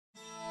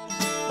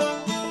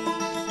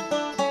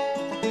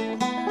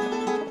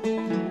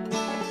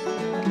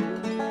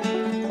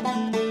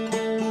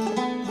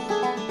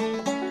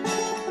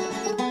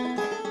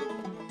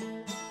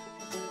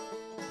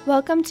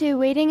Welcome to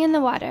Wading in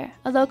the Water,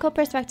 a local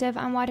perspective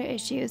on water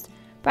issues,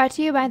 brought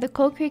to you by the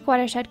Coal Creek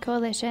Watershed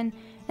Coalition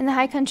and the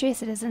High Country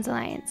Citizens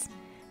Alliance.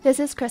 This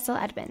is Crystal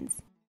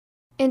Edmonds.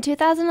 In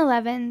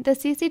 2011, the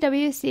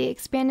CCWC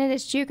expanded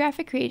its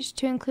geographic reach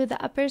to include the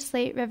Upper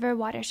Slate River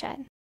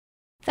Watershed.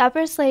 The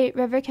Upper Slate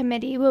River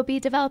Committee will be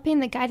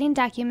developing the guiding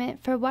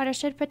document for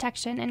watershed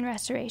protection and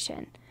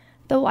restoration,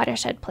 the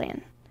Watershed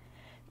Plan.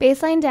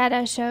 Baseline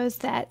data shows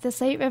that the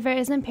Slate River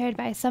is impaired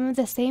by some of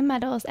the same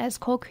metals as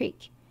Coal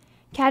Creek: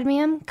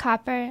 cadmium,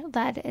 copper,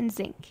 lead, and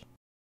zinc.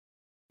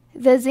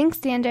 The zinc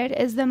standard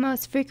is the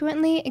most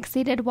frequently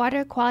exceeded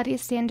water quality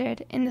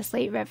standard in the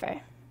Slate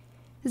River.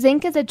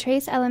 Zinc is a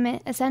trace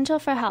element essential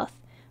for health,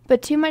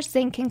 but too much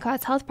zinc can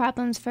cause health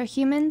problems for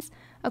humans,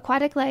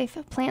 aquatic life,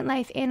 plant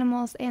life,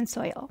 animals, and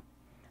soil.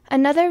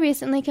 Another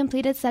recently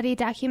completed study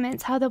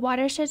documents how the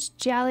watershed's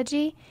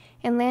geology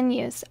and land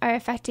use are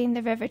affecting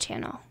the river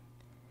channel.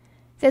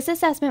 This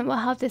assessment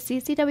will help the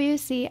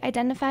CCWC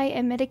identify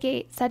and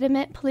mitigate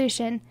sediment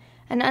pollution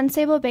and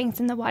unstable banks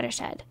in the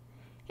watershed,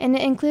 and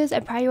it includes a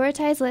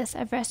prioritized list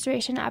of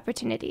restoration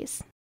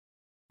opportunities.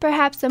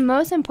 Perhaps the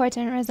most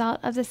important result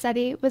of the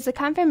study was the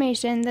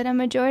confirmation that a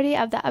majority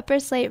of the Upper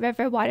Slate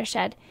River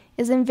watershed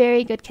is in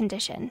very good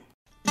condition.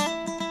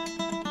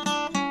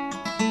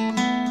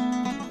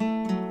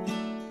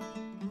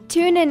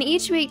 Tune in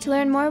each week to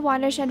learn more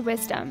watershed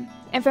wisdom,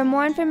 and for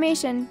more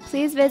information,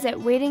 please visit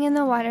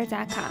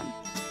wadinginthewater.com.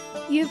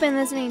 You've been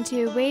listening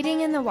to Wading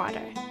in the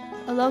Water,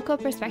 a local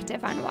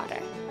perspective on water.